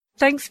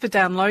Thanks for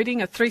downloading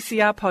a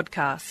 3CR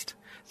podcast.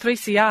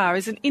 3CR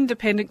is an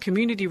independent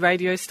community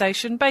radio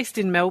station based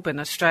in Melbourne,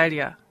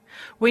 Australia.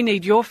 We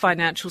need your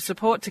financial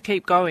support to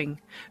keep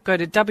going. Go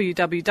to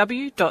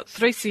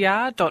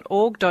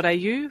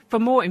www.3cr.org.au for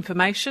more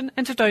information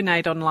and to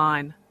donate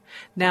online.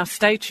 Now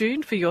stay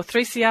tuned for your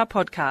 3CR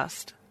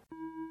podcast.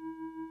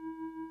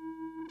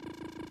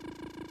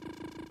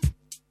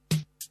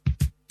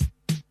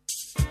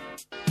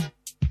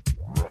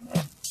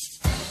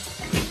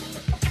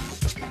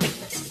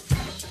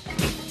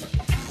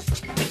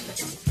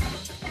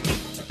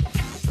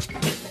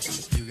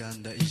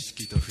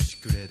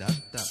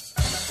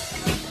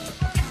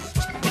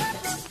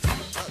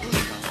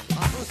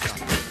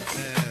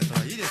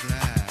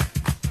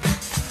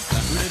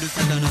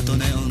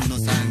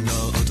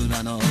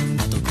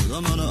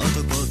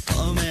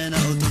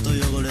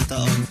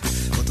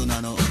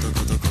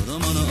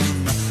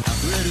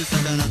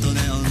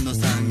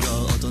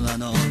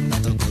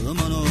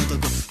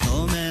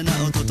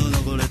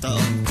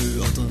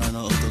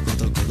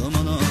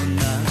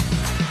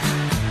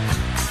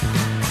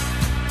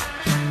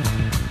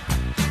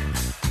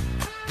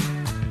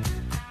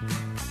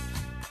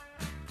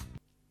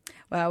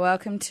 Well,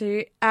 welcome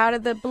to Out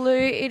of the Blue.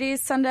 It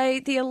is Sunday,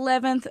 the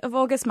 11th of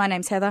August. My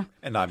name's Heather.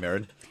 And I'm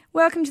Erin.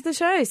 Welcome to the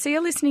show. So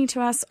you're listening to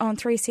us on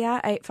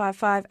 3CR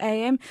 855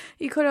 AM.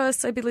 You could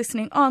also be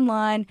listening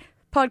online,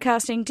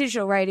 podcasting,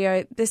 digital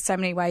radio. There's so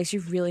many ways you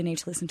really need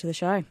to listen to the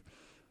show.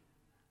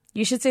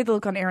 You should see the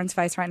look on Erin's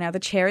face right now. The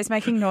chair is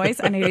making noise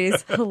and it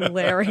is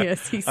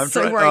hilarious. He's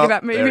worried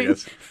about moving.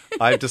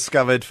 I've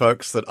discovered,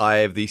 folks, that I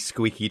have the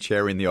squeaky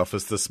chair in the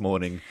office this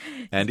morning.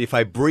 And if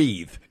I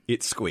breathe,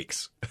 it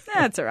squeaks.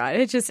 That's all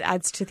right. It just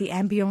adds to the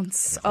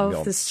ambience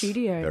of the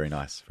studio. Very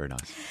nice, very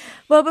nice.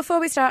 Well, before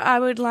we start, I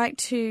would like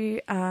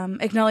to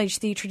acknowledge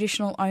the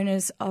traditional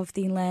owners of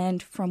the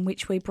land from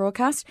which we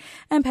broadcast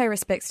and pay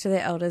respects to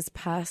their elders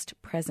past,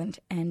 present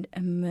and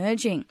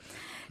emerging.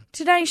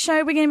 Today's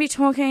show, we're going to be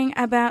talking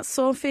about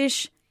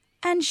sawfish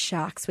and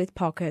sharks with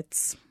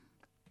pockets.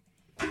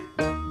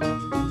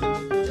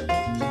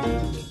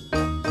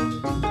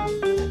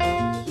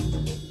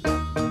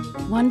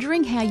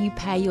 Wondering how you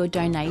pay your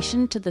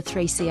donation to the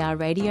 3CR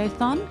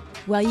Radiothon?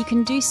 Well, you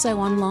can do so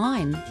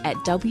online at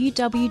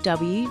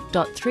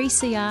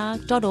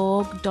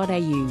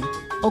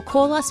www.3cr.org.au or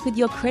call us with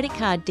your credit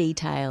card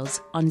details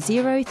on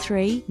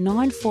 03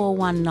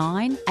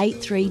 9419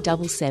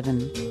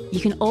 8377. You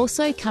can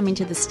also come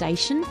into the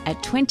station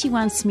at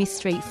 21 Smith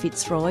Street,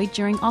 Fitzroy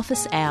during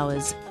office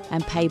hours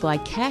and pay by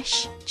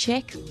cash,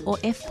 cheque or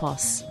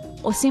EFTPOS.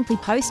 Or simply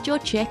post your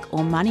cheque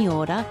or money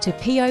order to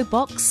PO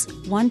Box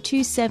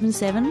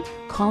 1277,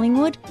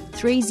 Collingwood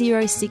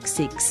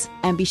 3066.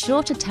 And be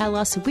sure to tell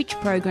us which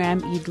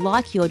program you'd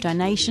like your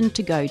donation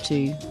to go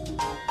to.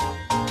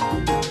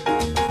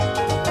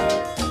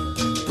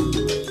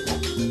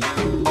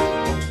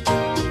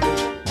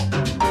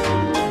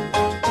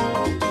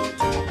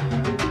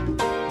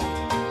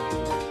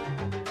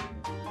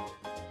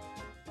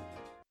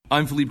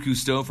 I'm Philippe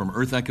Cousteau from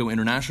Earth Echo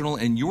International,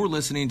 and you're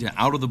listening to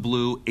Out of the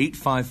Blue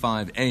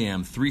 855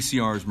 AM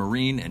 3CR's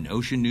Marine and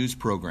Ocean News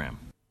program.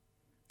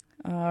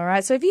 All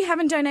right, so if you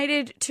haven't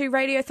donated to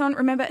Radiothon,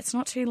 remember it's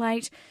not too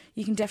late.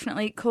 You can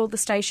definitely call the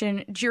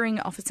station during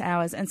office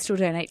hours and still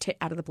donate to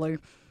Out of the Blue.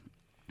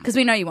 Because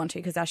we know you want to,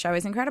 because our show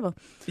is incredible.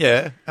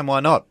 Yeah, and why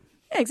not?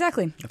 Yeah,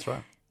 exactly. That's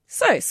right.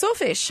 So,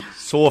 sawfish.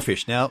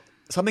 Sawfish. Now,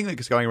 something that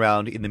is going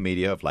around in the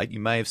media of late, you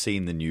may have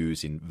seen the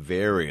news in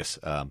various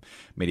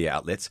media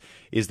outlets,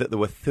 is that there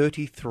were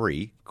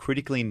 33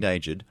 critically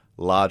endangered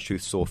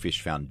large-toothed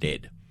sawfish found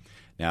dead.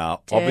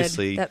 Now,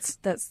 obviously... That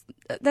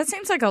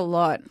seems like a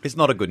lot. It's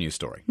not a good news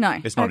story. No.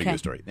 It's not a good news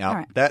story. Now,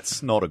 right.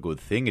 That's not a good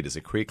thing. It is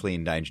a critically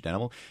endangered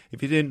animal.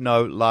 If you didn't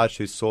know,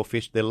 large-toothed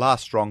sawfish, their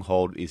last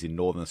stronghold is in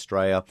Northern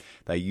Australia.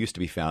 They used to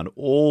be found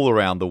all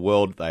around the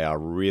world. They are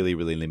really,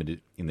 really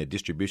limited in their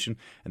distribution,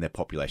 and their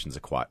populations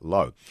are quite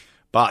low.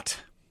 But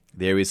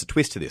there is a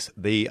twist to this.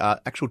 The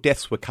actual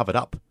deaths were covered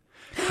up.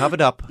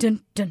 Covered up.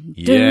 Dun, dun, dun.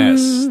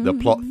 Yes, the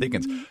plot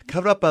thickens.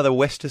 Covered up by the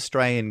West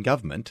Australian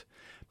government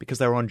because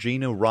they were on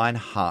Gina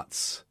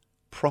Rinehart's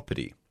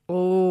property.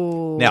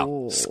 Oh.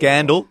 Now,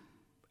 scandal,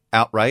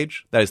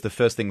 outrage. That is the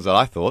first things that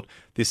I thought.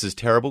 This is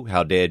terrible.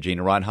 How dare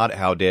Gina Rinehart?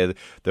 How dare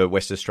the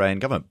West Australian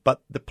government?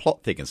 But the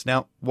plot thickens.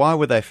 Now, why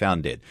were they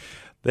found dead?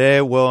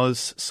 There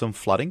was some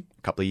flooding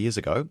a couple of years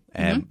ago,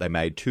 and they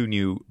made two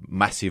new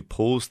massive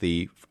pools.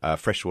 The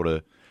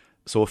freshwater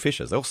sawfish,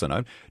 as they're also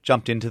known,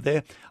 jumped into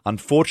there.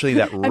 Unfortunately,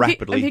 that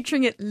rapidly... I'm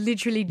picturing it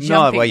literally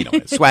jumping. No, well, you know,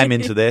 it swam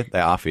into there. They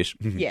are fish.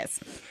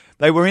 Yes.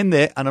 They were in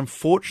there, and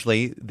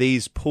unfortunately,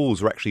 these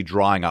pools were actually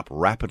drying up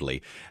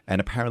rapidly. And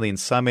apparently, in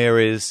some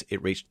areas,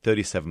 it reached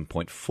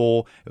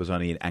 37.4. It was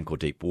only in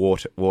ankle-deep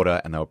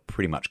water, and they were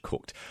pretty much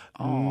cooked.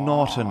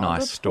 Not a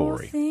nice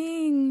story. Poor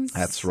things.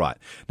 That's right.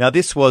 Now,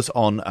 this was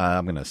on,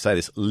 I'm going to say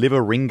this,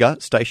 Livaringa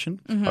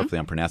Station. Hopefully,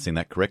 I'm pronouncing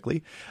that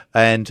correctly.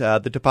 And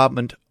the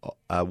department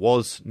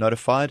was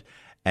notified,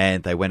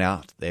 and they went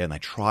out there and they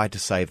tried to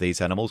save these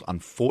animals.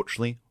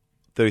 Unfortunately,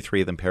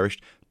 33 of them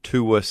perished.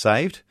 2 were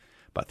saved.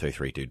 but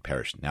 33 did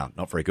perish. Now,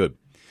 not very good.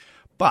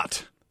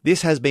 But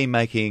this has been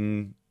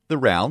making the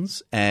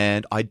rounds,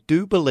 and I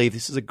do believe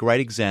this is a great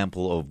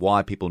example of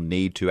why people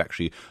need to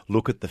actually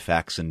look at the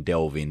facts and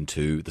delve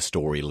into the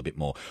story a little bit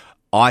more.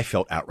 I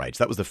felt outraged.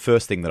 That was the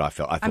first thing that I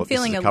felt. I thought I'm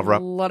feeling this is a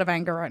cover-up. lot of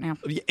anger right now.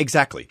 Yeah,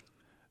 exactly.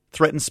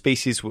 Threatened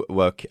species were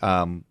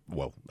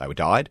they were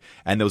died,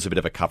 and there was a bit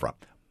of a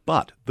cover-up.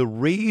 But the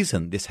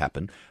reason this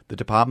happened, the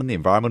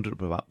Environmental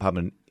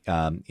Department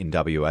in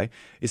WA,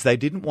 is they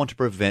didn't want to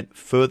prevent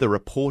further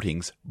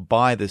reportings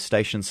by the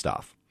station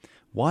staff.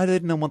 Why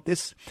didn't they want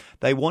this?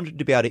 They wanted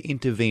to be able to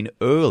intervene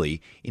early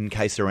in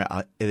case there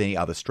are any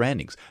other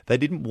strandings. They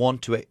didn't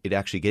want it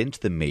actually get into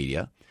the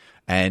media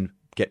and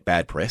get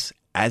bad press,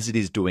 as it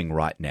is doing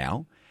right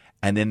now,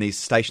 and then these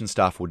station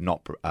staff would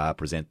not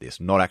present this,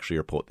 not actually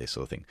report this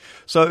sort of thing.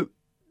 So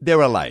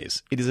there are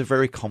layers. It is a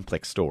very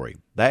complex story.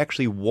 They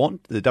actually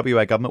the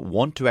WA government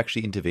want to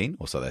actually intervene,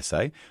 or so they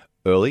say,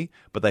 early,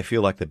 but they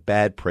feel like the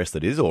bad press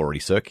that is already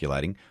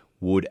circulating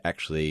would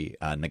actually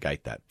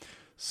negate that.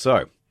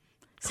 So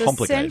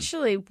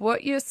Essentially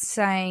what you're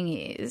saying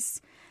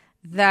is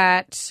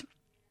that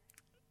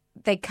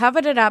they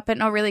covered it up, but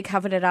not really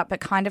covered it up, but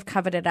kind of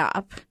covered it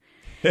up.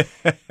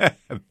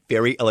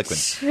 Very eloquent.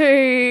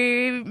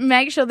 To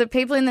make sure that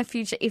people in the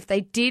future, if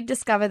they did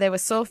discover there were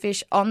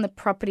sawfish on the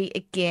property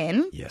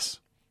again, yes,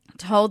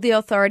 told the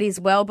authorities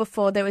well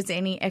before there was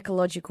any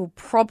ecological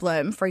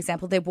problem, for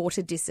example, their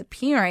water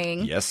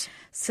disappearing, yes,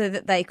 so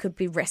that they could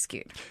be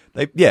rescued.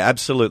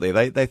 Absolutely.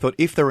 They thought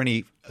if there were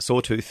any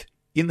sawtooth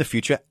in the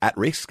future at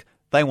risk,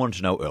 they wanted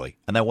to know early,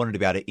 and they wanted to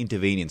be able to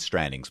intervene in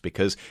strandings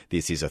because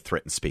this is a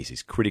threatened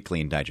species, critically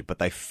endangered. But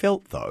they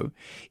felt, though,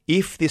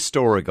 if this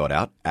story got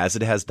out, as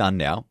it has done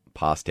now,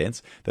 past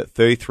tense, that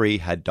 33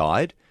 had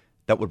died,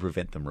 that would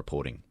prevent them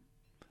reporting.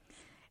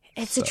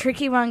 It's a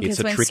tricky one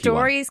because when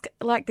stories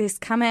like this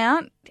come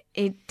out,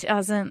 it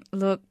doesn't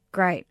look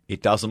great.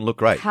 It doesn't look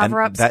great.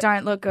 Cover-ups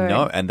don't look good.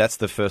 No, and that's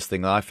the first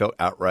thing that I felt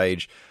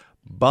outrage.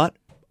 But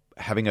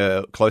having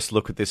a close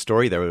look at this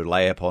story, there were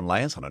layer upon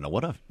layers. I don't know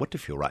what to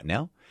feel right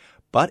now.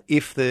 But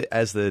if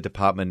as the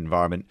Department of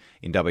Environment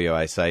in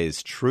WA say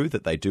is true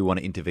that they do want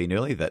to intervene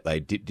early, that they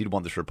did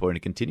want this reporting to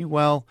continue,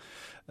 well,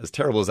 as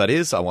terrible as that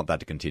is, I want that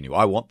to continue.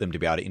 I want them to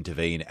be able to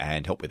intervene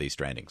and help with these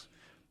strandings.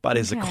 But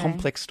it's a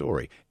complex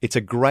story. It's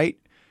a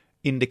great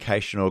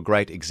indication or a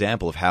great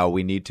example of how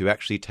we need to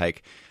actually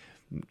take,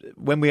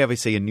 when we ever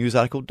see a news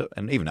article,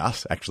 and even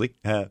us actually,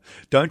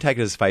 don't take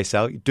it as face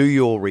value. Do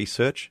your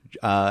research.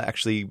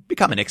 Actually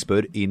become an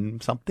expert in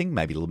something,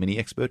 maybe a little mini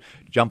expert.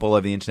 Jump all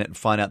over the internet and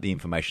find out the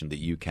information that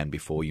you can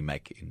before you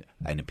make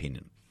an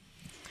opinion.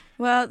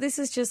 Well, this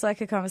is just like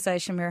a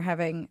conversation we were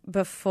having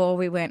before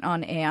we went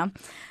on air. And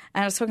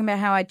I was talking about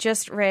how I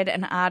just read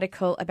an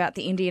article about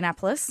the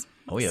Indianapolis.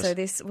 Oh, yes. So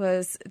this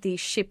was the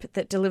ship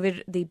that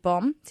delivered the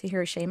bomb to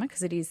Hiroshima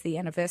because it is the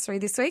anniversary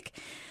this week.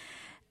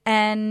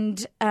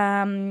 And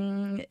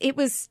it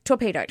was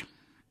torpedoed.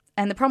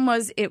 And the problem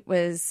was it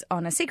was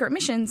on a secret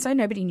mission, so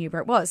nobody knew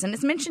where it was. And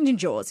it's mentioned in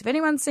Jaws. If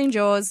anyone's seen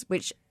Jaws,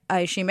 which I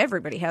assume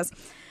everybody has.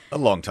 A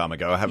long time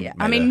ago. I haven't.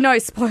 Yeah, no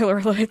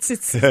spoiler alerts.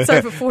 It's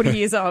over 40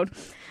 years old.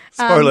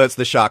 Spoiler alerts,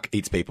 the shark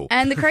eats people.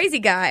 And the crazy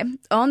guy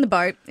on the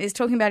boat is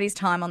talking about his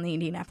time on the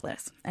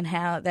Indianapolis and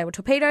how they were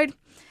torpedoed.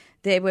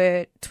 There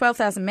were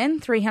 12,000 men,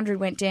 300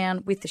 went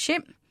down with the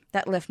ship.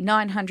 That left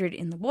 900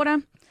 in the water.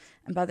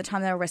 And by the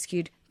time they were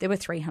rescued, there were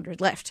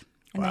 300 left.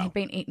 And they had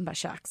been eaten by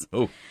sharks.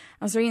 Ooh.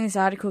 I was reading this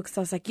article because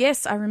I was like,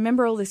 yes, I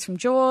remember all this from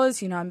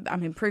Jaws.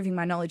 I'm improving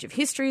my knowledge of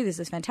history. This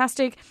is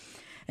fantastic.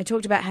 It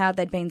talked about how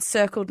they'd been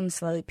circled and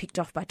slowly picked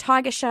off by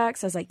tiger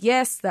sharks. I was like,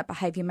 yes, that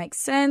behaviour makes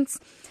sense.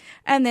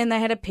 And then they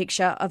had a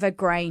picture of a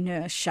grey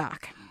nurse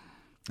shark.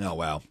 Oh,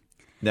 wow.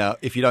 Now,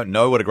 if you don't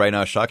know what a grey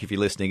nurse shark, if you're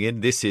listening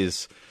in, this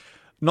is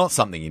not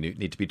something you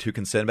need to be too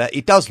concerned about.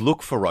 It does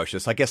look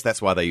ferocious. I guess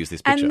that's why they use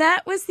this picture. And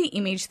that was the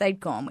image they'd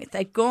gone with.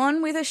 They'd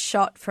gone with a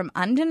shot from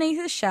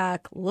underneath the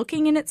shark,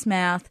 looking in its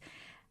mouth.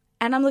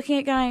 And I'm looking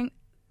at going,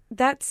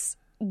 that's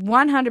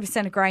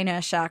 100% a grey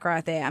nurse shark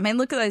right there. I mean,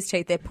 look at those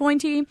teeth. They're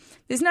pointy.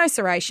 There's no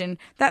serration.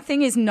 That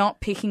thing is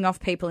not picking off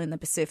people in the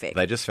Pacific.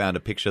 They just found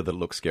a picture that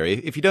looks scary.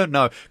 If you don't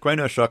know, grey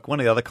nurse shark, one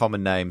of the other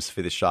common names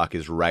for this shark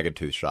is ragged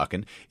tooth shark.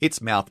 And its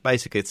mouth,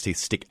 basically its teeth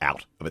stick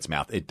out of its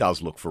mouth. It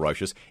does look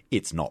ferocious.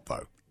 It's not,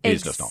 though. It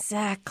is just not.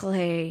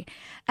 Exactly.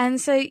 And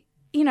so,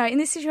 in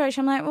this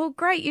situation, I'm like, well,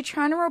 great. You're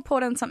trying to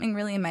report on something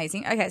really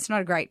amazing. Okay, it's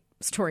not a great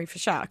story for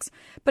sharks,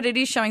 but it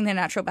is showing their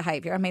natural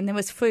behaviour. I mean, there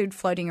was food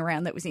floating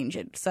around that was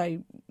injured, so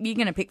you're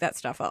going to pick that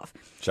stuff off.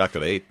 Shark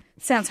could eat.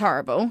 Sounds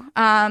horrible.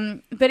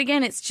 But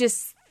again, it's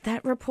just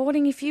that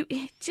reporting, if you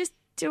just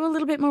do a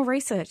little bit more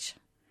research.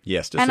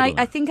 Yes, just and a little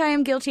I think I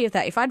am guilty of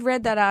that. If I'd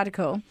read that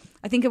article,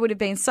 I think I would have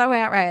been so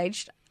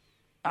outraged.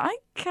 I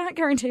can't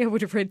guarantee I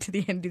would have read to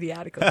the end of the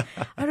article. I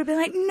would have been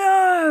like,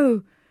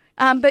 no.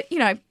 But,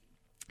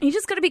 you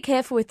just got to be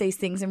careful with these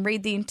things and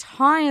read the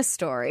entire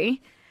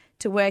story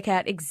to work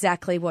out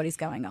exactly what is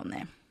going on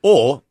there.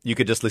 Or you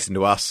could just listen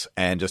to us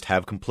and just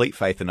have complete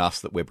faith in us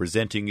that we're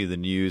presenting you the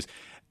news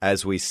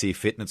as we see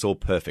fit and it's all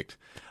perfect.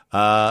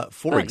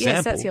 For example,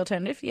 yes, that's the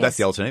alternative. Yes. That's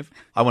the alternative.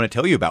 I want to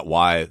tell you about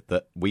why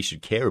that we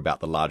should care about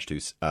the large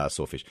tooth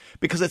sawfish,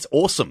 because it's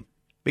awesome.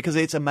 Because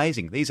it's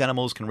amazing. These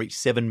animals can reach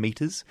 7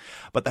 metres,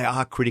 but they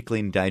are critically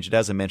endangered.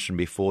 As I mentioned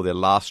before, their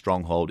last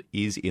stronghold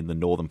is in the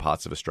northern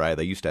parts of Australia.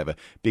 They used to have a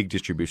big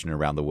distribution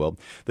around the world.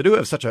 They do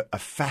have such a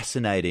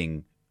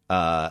fascinating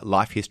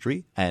life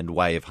history and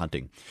way of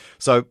hunting.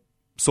 So,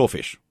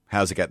 sawfish.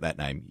 How's it get that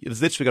name?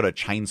 It's literally got a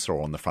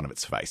chainsaw on the front of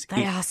its face.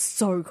 They are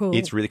so cool.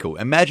 It's really cool.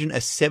 Imagine a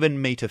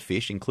 7-metre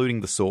fish,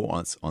 including the saw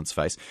on its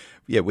face,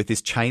 with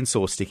this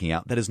chainsaw sticking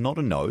out. That is not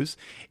a nose.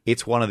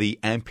 It's one of the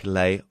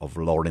ampullae of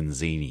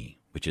Lorenzini,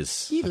 which is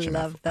such a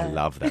mouthful. that. I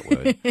love that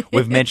word.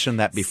 We've mentioned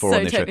that before So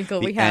on the show.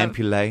 technical, The we have.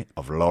 ampullae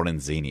of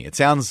Lorenzini. It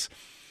sounds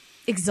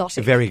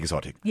exotic. very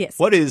exotic. Yes.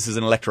 What it is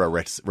an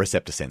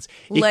electroreceptor sense.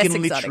 It Less can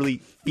exotic. literally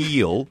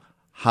feel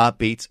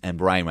heartbeats and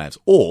brainwaves,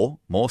 or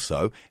more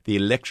so, the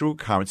electrical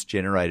currents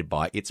generated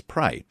by its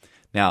prey.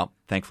 Now,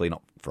 thankfully,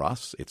 not for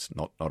us. It's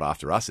not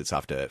after us. It's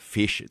after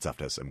fish. It's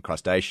after some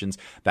crustaceans,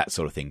 that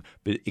sort of thing.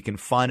 But it can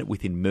find it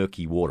within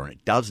murky water, and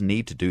it does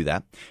need to do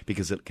that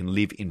because it can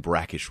live in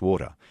brackish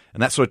water.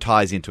 And that sort of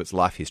ties into its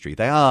life history.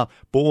 They are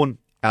born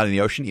out in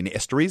the ocean, in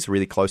estuaries,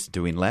 really close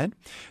to inland.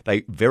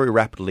 They very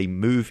rapidly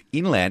move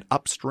inland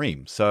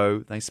upstream.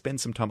 So they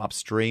spend some time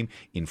upstream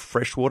in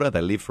fresh water.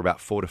 They live for about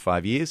 4 to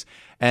 5 years.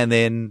 And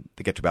then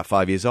they get to about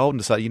 5 years old and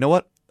decide, you know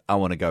what? I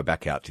want to go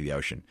back out to the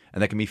ocean.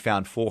 And they can be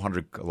found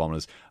 400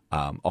 kilometres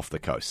off the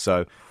coast.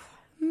 So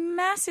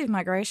Massive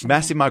migration.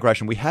 massive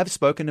migration. We have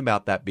spoken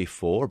about that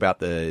before, about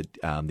the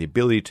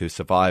ability to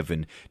survive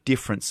in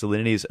different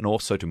salinities and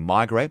also to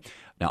migrate.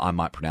 Now, I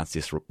might pronounce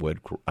this word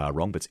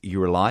wrong, but it's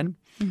uriline.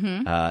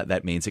 Mm-hmm.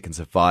 That means it can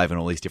survive in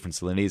all these different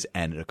salinities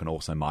and it can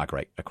also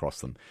migrate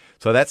across them.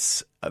 So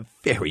that's a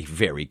very,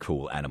 very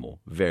cool animal.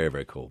 Very,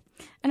 very cool.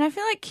 And I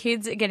feel like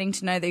kids are getting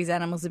to know these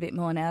animals a bit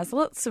more now. There's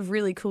lots of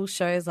really cool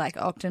shows like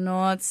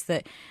Octonauts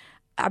that,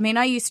 I mean,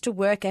 I used to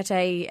work at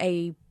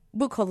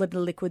we'll call it a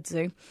liquid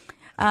zoo.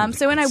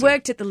 So when I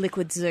worked at the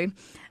liquid zoo,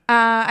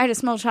 I had a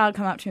small child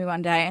come up to me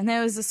one day and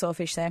there was a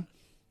sawfish there.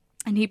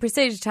 And he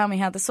proceeded to tell me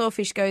how the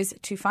sawfish goes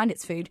to find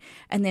its food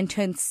and then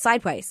turns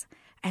sideways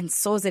and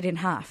saws it in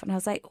half. And I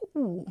was like,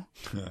 ooh,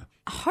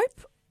 I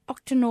hope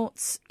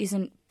Octonauts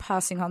isn't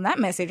passing on that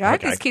message. I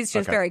hope this kid's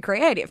just very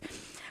creative.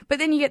 But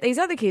then you get these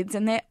other kids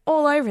and they're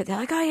all over it. They're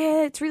like, oh,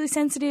 yeah, it's really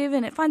sensitive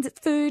and it finds its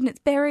food and it's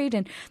buried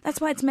and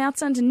that's why its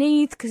mouth's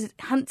underneath because it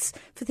hunts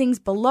for things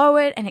below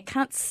it and it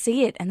can't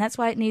see it and that's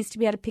why it needs to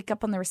be able to pick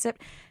up on the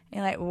receptor.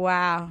 You're like,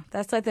 wow,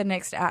 that's like the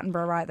next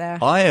Attenborough right there.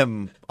 I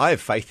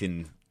have faith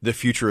in the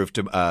future of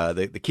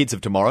the kids of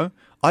tomorrow.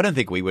 I don't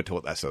think we were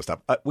taught that sort of stuff.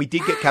 We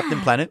did get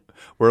Captain Planet.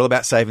 We're all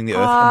about saving the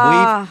Earth.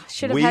 And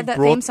should have had that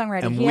theme song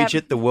ready. And Yep.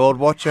 Widget, the World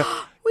Watcher.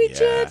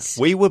 Widget.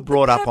 We were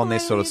brought up on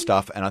this sort of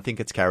stuff, and I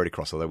think it's carried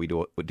across, although we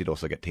did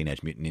also get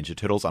Teenage Mutant Ninja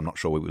Turtles. I'm not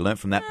sure what we learned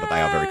from that, but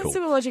they are very cool.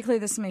 Zoologically,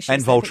 there's some issues.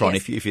 And there, but Voltron,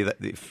 yes.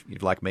 if you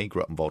like me,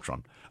 grew up in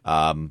Voltron.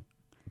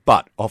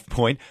 But off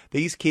point,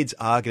 these kids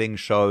are getting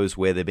shows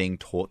where they're being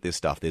taught this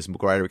stuff. There's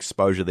greater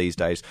exposure these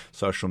days,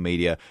 social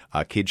media,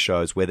 kids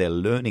shows where they're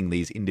learning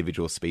these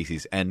individual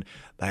species, and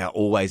they are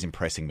always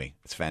impressing me.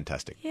 It's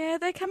fantastic. Yeah,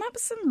 they come up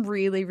with some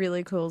really,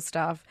 really cool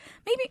stuff.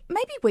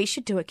 Maybe we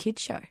should do a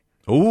kids show.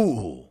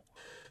 Ooh.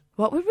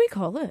 What would we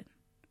call it?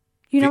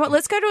 You know what?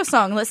 Let's go to a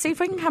song. Let's see if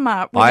we can come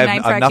up with I a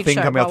name for have our nothing kids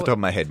show. coming off the top of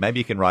my head. Maybe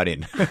you can write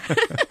in.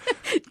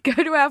 Go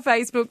to our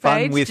Facebook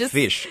page. Fun with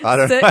fish. I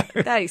don't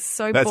know. That is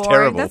so That's boring.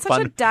 terrible. That's such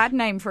Fun. a dad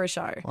name for a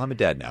show. I'm a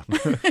dad now.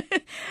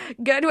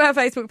 Go to our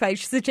Facebook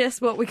page.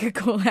 Suggest what we could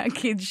call our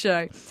kids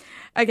show.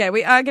 Okay,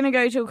 we are going to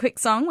go to a quick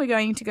song. We're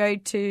going to go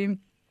to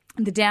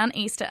The Down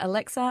Easter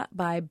Alexa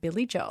by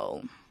Billy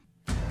Joel.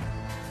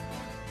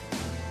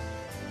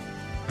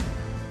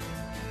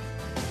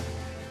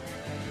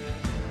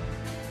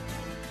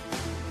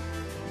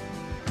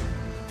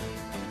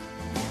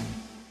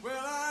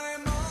 Well,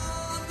 I'm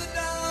on the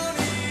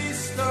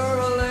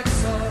Downeaster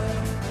Alexa,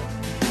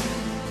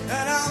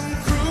 and I'm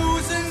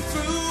cruising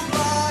through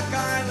Block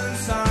Island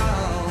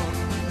Sound.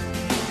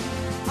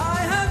 I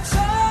have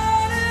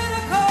charted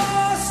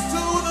across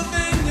to the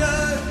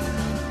vineyard,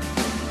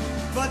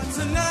 but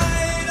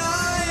tonight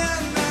I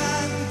am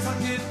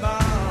Nantucket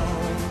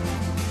bound.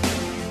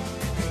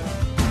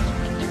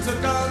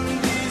 Took on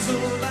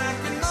diesel back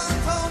in my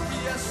talk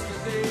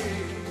yesterday.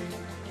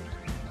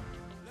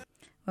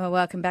 Well,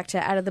 welcome back to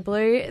Out of the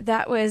Blue.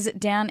 That was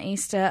Down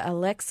Easter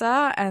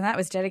Alexa, and that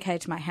was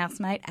dedicated to my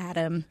housemate,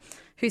 Adam,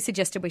 who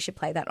suggested we should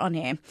play that on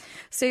air.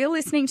 So you're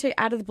listening to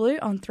Out of the Blue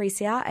on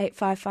 3CR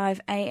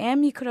 855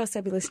 AM. You could also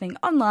be listening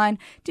online,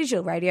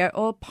 digital radio,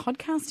 or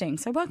podcasting.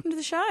 So welcome to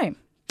the show.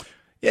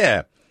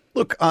 Yeah.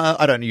 Look,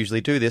 I don't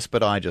usually do this,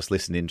 but I just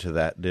listened into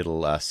that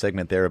little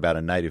segment there about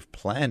a native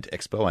plant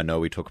expo. I know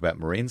we talk about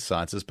marine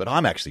sciences, but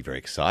I'm actually very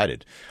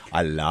excited.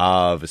 I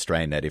love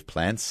Australian native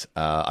plants.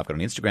 I've got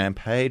an Instagram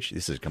page.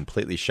 This is a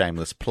completely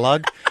shameless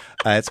plug.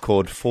 It's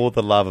called For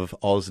the Love of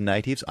Oz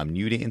Natives. I'm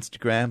new to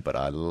Instagram, but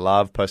I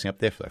love posting up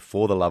there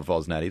for the Love of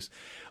Oz Natives.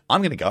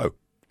 I'm going to go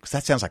because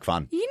that sounds like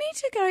fun. You need need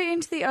to go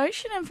into the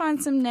ocean and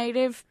find some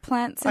native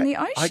plants in the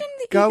ocean. I that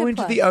you go could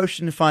into play. the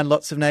ocean and find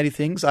lots of native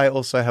things. I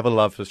also have a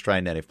love for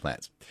Australian native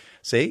plants.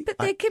 See, But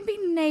there can be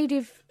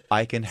native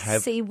I can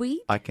have seaweed.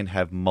 I can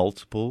have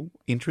multiple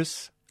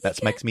interests.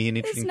 That makes me an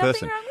interesting nothing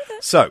person. wrong with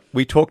it. So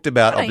we talked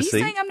about Are obviously.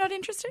 you saying I'm not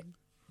interested?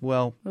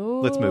 Well,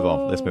 let's move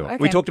on. Let's move on. okay.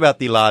 We talked about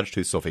the large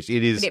tooth swordfish.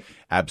 It is Yep.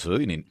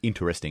 absolutely an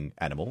interesting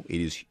animal. It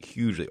is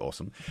hugely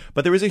awesome.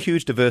 But there is a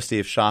huge diversity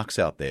of sharks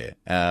out there,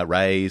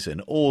 rays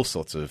and all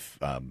sorts of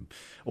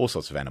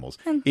animals.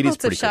 And It is lots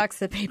pretty of sharks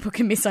that people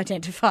can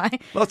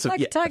misidentify. Lots of- like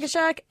yeah. a tiger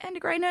shark and a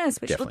grey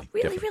nurse, which Definitely, look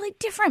really, definitely. really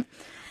different.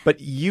 cool. But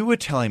you were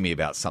telling me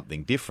about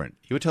something different.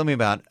 You were telling me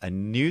about a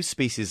new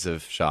species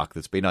of shark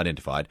that's been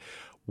identified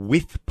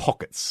with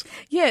pockets.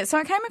 Yeah, so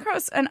I came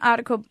across an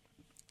article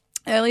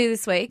earlier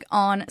this week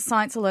on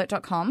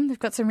sciencealert.com. They've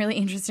got some really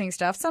interesting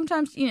stuff.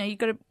 Sometimes, you've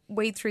got to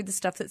weed through the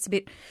stuff that's a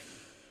bit,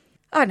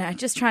 I don't know,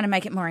 just trying to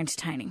make it more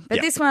entertaining. But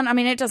Yeah. this one,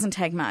 it doesn't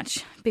take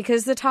much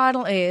because the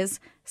title is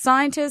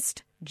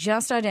Scientists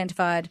Just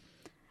Identified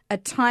a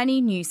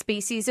Tiny New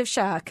Species of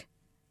Shark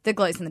That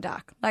Glows in the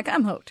Dark. Like,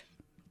 I'm hooked.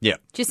 Yeah.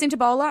 Jacinta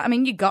Bowler,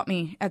 you got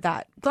me at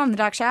that. Glow in the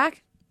dark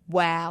shark?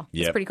 Wow.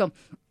 It's Yep. pretty cool.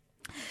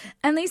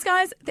 And these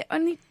guys, they're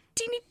only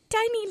teeny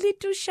tiny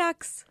little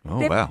sharks. Oh,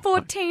 They're wow.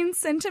 14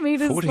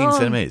 centimetres 14 long.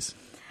 centimetres.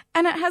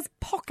 And it has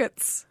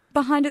pockets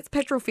behind its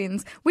pectoral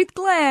fins with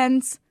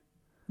glands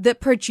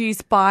that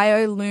produce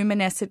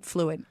bioluminescent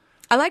fluid.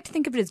 I like to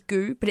think of it as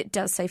goo, but it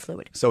does say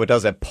fluid. So it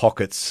does have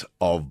pockets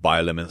of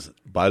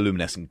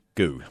bioluminescent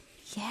goo.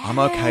 Yeah. I'm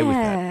okay with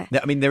that.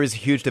 Now, there is a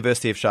huge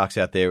diversity of sharks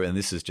out there, and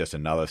this is just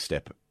another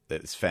step.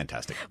 It's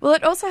fantastic. Well,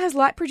 it also has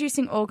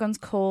light-producing organs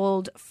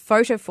called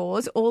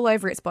photophores all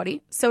over its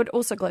body, so it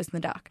also glows in the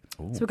dark.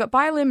 So we've got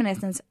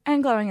bioluminescence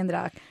and glowing in the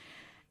dark.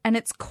 And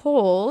it's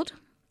called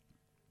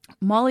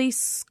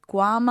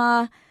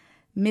Mollusquama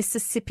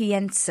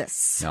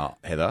mississippiensis. Now,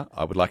 Heather,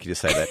 I would like you to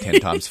say that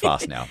 10 times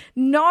fast now.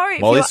 No,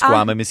 if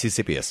Mollusquama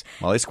mississippius.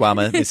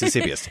 Mollusquama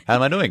mississippius. How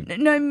am I doing?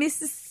 No,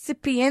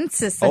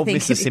 Mississippiensis, I Oh, think.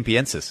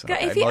 Mississippiensis. If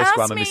Okay, you ask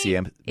Mollusquama me, if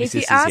you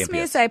mississippiensis. ask me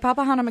to say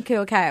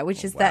Papahanaumokuakea,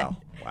 which is wow.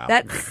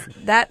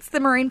 that's the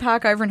marine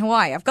park over in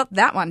Hawaii. I've got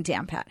that one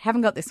down pat.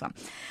 Haven't got this one.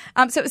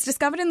 So it was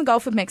discovered in the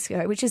Gulf of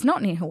Mexico, which is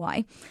not near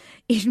Hawaii,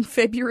 in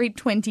February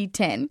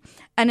 2010,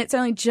 and it's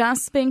only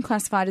just been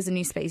classified as a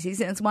new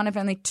species, and it's one of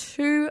only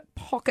 2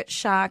 pocket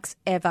sharks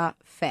ever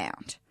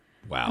found.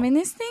 Wow.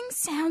 This thing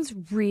sounds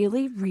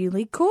really,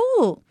 really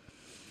cool.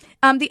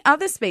 The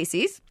other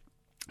species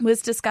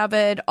was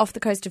discovered off the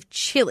coast of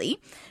Chile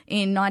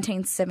in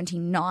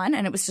 1979,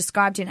 and it was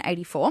described in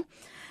 84.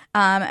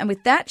 And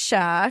with that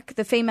shark,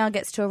 the female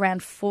gets to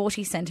around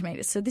 40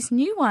 centimetres. So this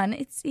new one,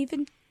 it's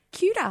even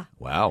cuter.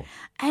 Wow.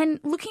 And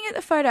looking at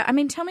the photo,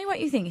 tell me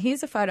what you think.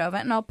 Here's a photo of it,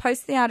 and I'll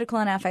post the article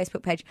on our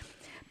Facebook page.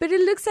 But it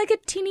looks like a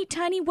teeny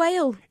tiny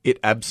whale. It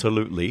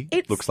absolutely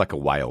looks like a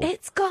whale.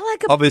 It's got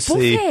like a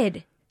Obviously,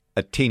 bullhead.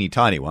 A teeny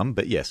tiny one,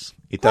 but yes,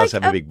 it does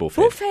have a big bullhead.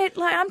 Bullhead,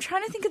 I'm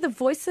trying to think of the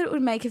voice that it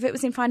would make if it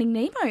was in Finding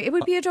Nemo. It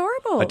would be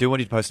adorable. I do want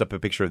you to post up a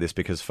picture of this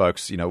because,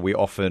 folks, we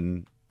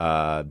often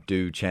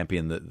do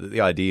champion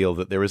the ideal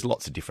that there is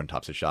lots of different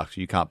types of sharks.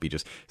 You can't be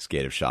just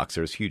scared of sharks.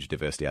 There is huge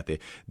diversity out there.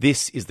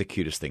 This is the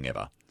cutest thing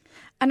ever.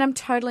 And I'm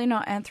totally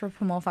not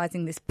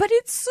anthropomorphizing this, but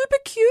it's super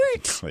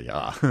cute.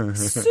 Yeah.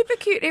 Super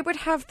cute. It would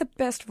have the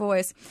best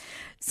voice.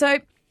 So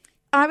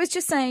I was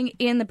just saying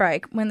in the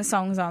break when the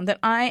song was on that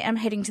I am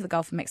heading to the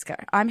Gulf of Mexico.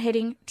 I'm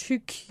heading to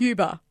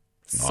Cuba.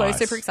 So Nice.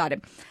 super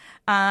excited.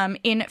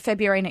 In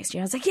February next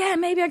year. I was like, yeah,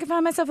 maybe I can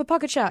find myself a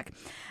pocket shark.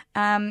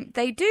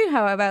 They do,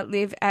 however,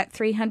 live at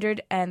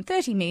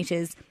 330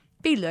 metres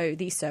below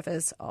the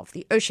surface of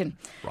the ocean.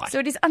 Right. So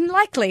it is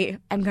unlikely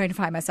I'm going to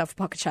find myself a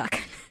pocket shark.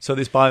 So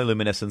this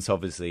bioluminescence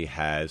obviously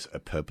has a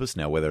purpose.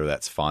 Now, whether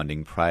that's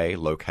finding prey,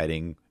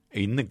 locating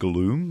in the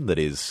gloom that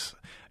is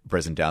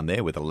present down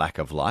there with a lack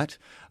of light,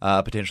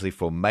 potentially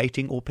for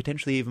mating or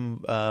potentially even,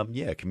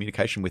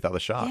 communication with other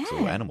sharks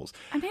or animals.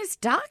 It's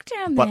dark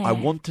down But there. I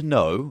want to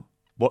know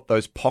what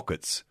those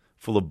pockets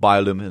full of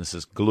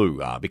bioluminescent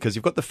glue are, because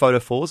you've got the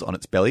photophores on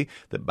its belly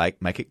that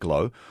make it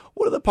glow.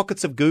 What are the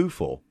pockets of goo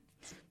for?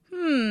 We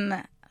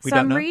So don't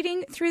I'm know.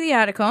 reading through the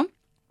article.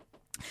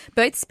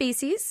 Both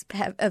species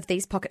of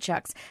these pocket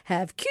sharks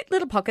have cute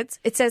little pockets.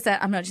 It says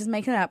that, I'm not just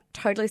making it up,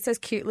 totally says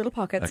cute little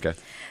pockets Okay.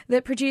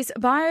 that produce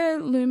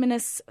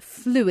bioluminescent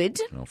fluid.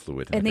 Oh,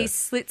 fluid. And okay. these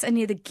slits are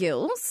near the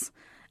gills.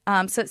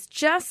 So it's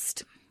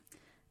just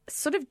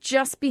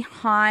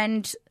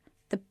behind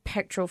the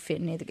pectoral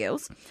fin near the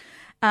gills.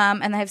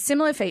 And they have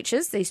similar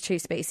features, these 2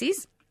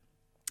 species.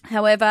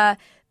 However,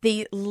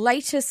 the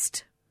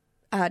latest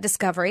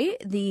discovery,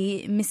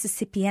 the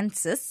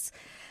Mississippiensis,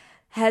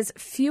 has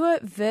fewer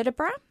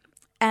vertebrae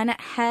and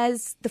it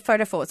has the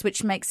photophores,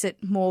 which makes it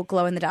more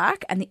glow in the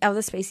dark, and the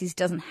other species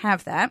doesn't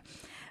have that.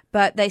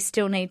 But they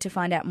still need to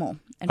find out more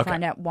and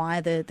find out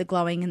why the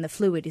glowing and the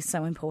fluid is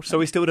so important. So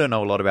we still don't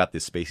know a lot about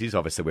this species.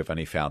 Obviously, we've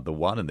only found the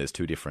one, and there's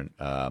 2 different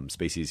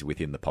species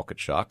within the pocket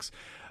sharks.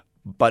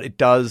 But it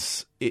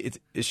does, it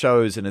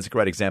shows, and it's a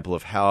great example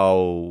of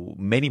how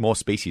many more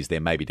species there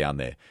may be down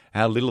there,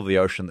 how little of the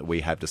ocean that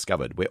we have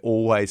discovered. We're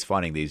always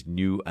finding these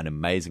new and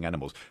amazing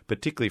animals,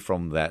 particularly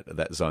from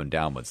that zone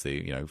downwards,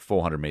 the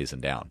 400 metres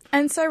and down.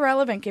 And so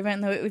relevant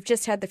given that we've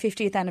just had the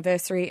 50th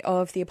anniversary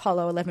of the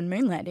Apollo 11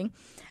 moon landing,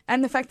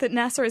 and the fact that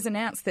NASA has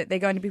announced that they're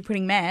going to be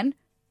putting man,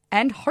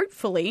 and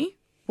hopefully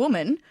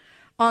woman,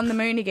 on the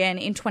moon again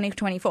in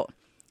 2024.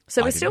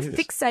 So we're still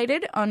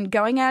fixated on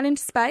going out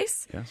into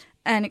space. Yes.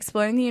 And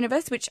exploring the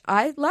universe, which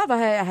I love. I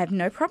have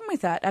no problem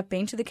with that. I've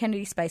been to the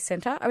Kennedy Space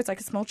Center. I was like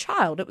a small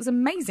child. It was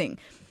amazing.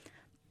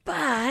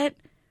 But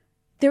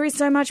there is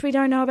so much we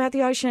don't know about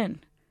the ocean.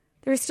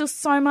 There is still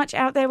so much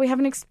out there we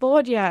haven't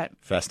explored yet.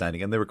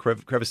 Fascinating. And there are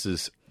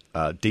crevices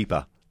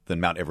deeper than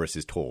Mount Everest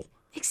is tall.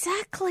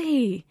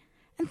 Exactly.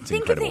 And It's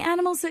think incredible. of the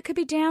animals that could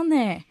be down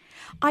there.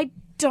 I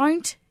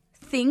don't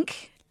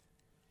think,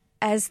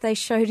 as they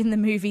showed in the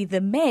movie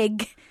The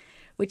Meg,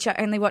 which I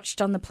only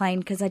watched on the plane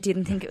because I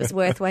didn't think it was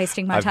worth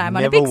wasting my time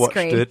on a big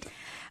screen. It.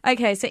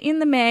 Okay, so in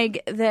The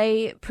Meg,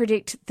 they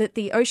predict that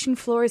the ocean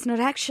floor is not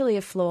actually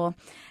a floor.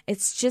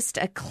 It's just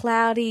a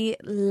cloudy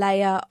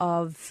layer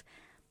of,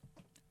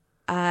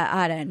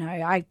 I don't know,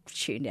 I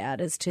tuned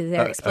out as to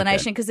their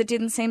explanation because it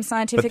didn't seem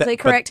scientifically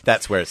correct. But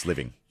that's where it's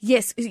living.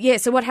 Yes, yeah,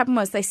 so what happened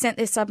was they sent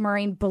their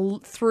submarine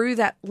through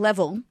that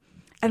level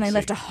and they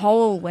left a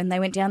hole when they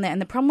went down there. And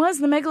the problem was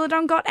the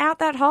Megalodon got out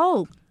that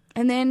hole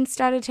and then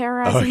started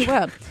terrorising the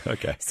world.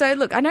 Okay. So,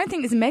 look, I don't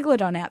think there's a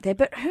megalodon out there,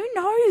 but who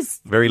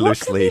knows? Very what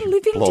loosely could be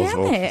living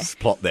plausible down there?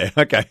 plot there.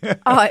 Okay.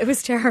 Oh, it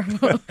was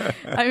terrible.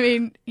 I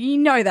mean, you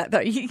know that,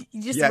 though. You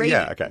just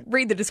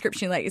read the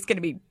description, like, it's going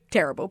to be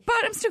terrible. But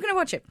I'm still going to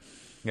watch it.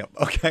 Yep.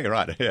 Okay,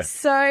 right. Yeah.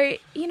 So,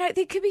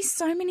 there could be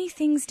so many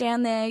things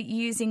down there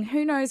using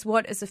who knows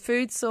what as a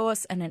food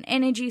source and an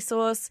energy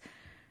source.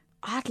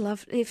 I'd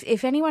love,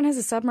 if anyone has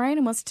a submarine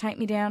and wants to take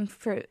me down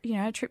for,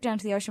 a trip down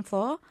to the ocean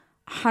floor,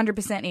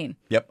 100% in.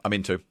 Yep, I'm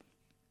in too.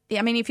 Yeah,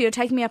 I mean, if you were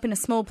taking me up in a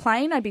small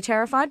plane, I'd be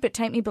terrified, but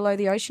take me below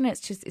the ocean,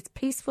 it's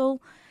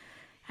peaceful.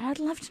 And I'd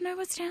love to know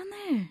what's down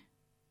there.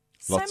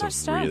 Lots so much of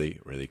stuff. really,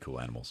 really cool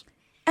animals.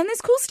 And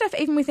there's cool stuff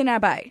even within our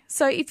bay.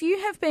 So if you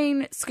have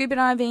been scuba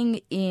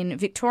diving in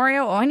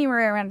Victoria or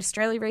anywhere around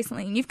Australia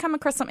recently and you've come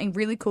across something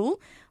really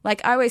cool,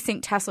 like I always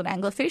think tasseled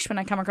anglerfish when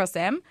I come across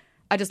them,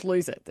 I just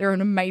lose it. They're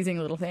an amazing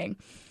little thing.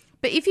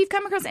 But if you've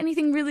come across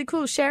anything really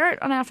cool, share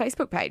it on our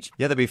Facebook page.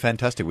 Yeah, that'd be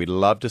fantastic. We'd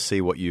love to see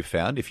what you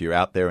found if you're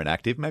out there and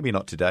active. Maybe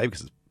not today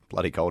because it's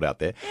bloody cold out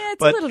there. Yeah, it's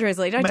but a little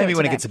drizzly. Don't do maybe it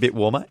when it today. gets a bit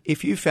warmer.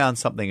 If you found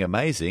something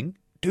amazing,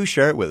 do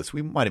share it with us.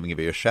 We might even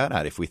give you a shout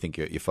out if we think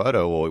your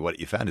photo or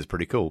what you found is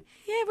pretty cool.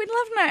 Yeah, we'd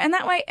love to know. And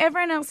that way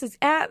everyone else is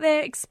out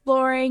there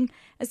exploring.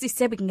 As you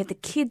said, we can get the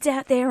kids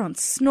out there on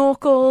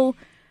snorkel.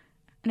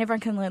 And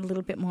everyone can learn a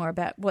little bit more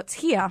about what's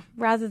here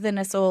rather than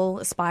us all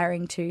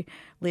aspiring to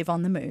live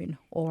on the moon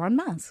or on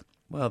Mars.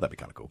 Well, that'd be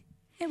kind of cool.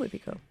 It would be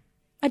cool.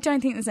 I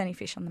don't think there's any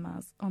fish on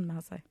Mars though.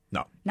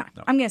 No. No,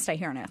 I'm going to stay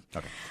here on Earth.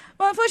 Okay.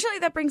 Well, unfortunately,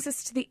 that brings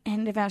us to the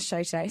end of our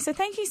show today. So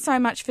thank you so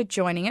much for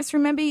joining us.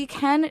 Remember, you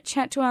can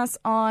chat to us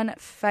on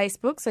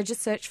Facebook. So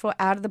just search for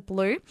Out of the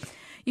Blue.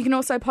 You can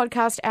also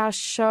podcast our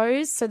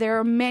shows. So there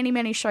are many,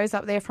 many shows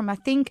up there from, I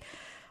think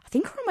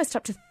we're almost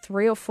up to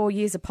 3 or 4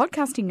 years of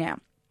podcasting now.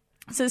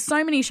 So there's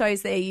so many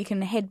shows there. You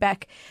can head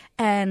back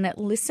and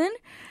listen.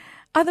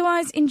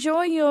 Otherwise,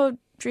 enjoy your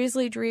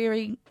drizzly,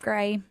 dreary,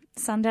 grey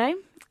Sunday.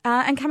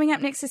 And coming up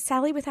next is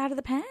Sally with Out of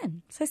the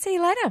Pan. So see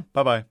you later.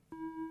 Bye-bye.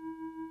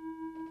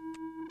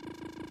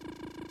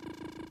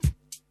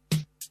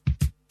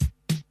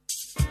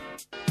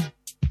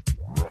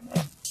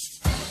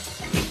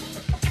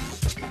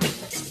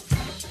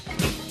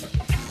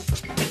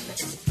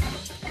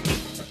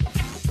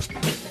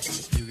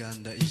歪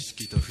んだ意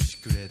識と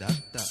節くれだったど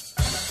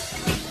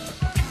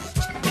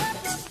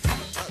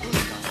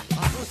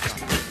うで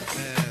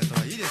す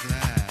かいいですね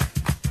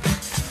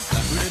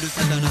溢れる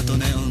魚と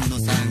ネオンの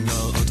産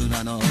業大人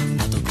の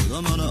女と子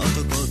供の男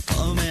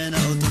透明な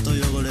音と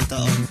汚れ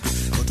た音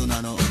符大人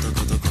の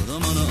男と子供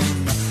の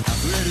女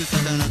溢れる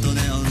魚と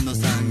ネオンの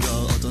産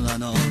業大人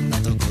の女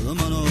と子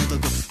供の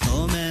男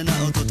透明な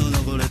音と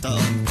汚れた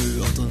音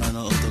符大人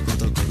の男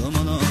と子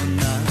供の女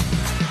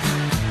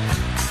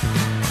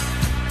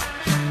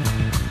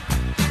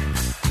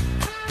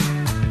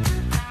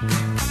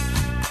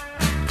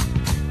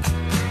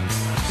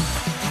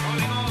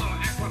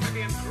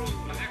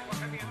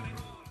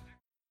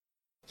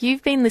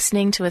You've been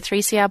listening to a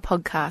 3CR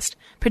podcast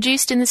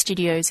produced in the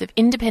studios of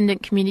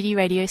independent community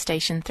radio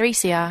station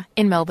 3CR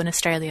in Melbourne,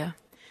 Australia.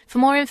 For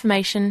more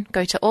information,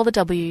 go to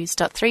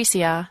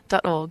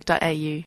allthews.3cr.org.au.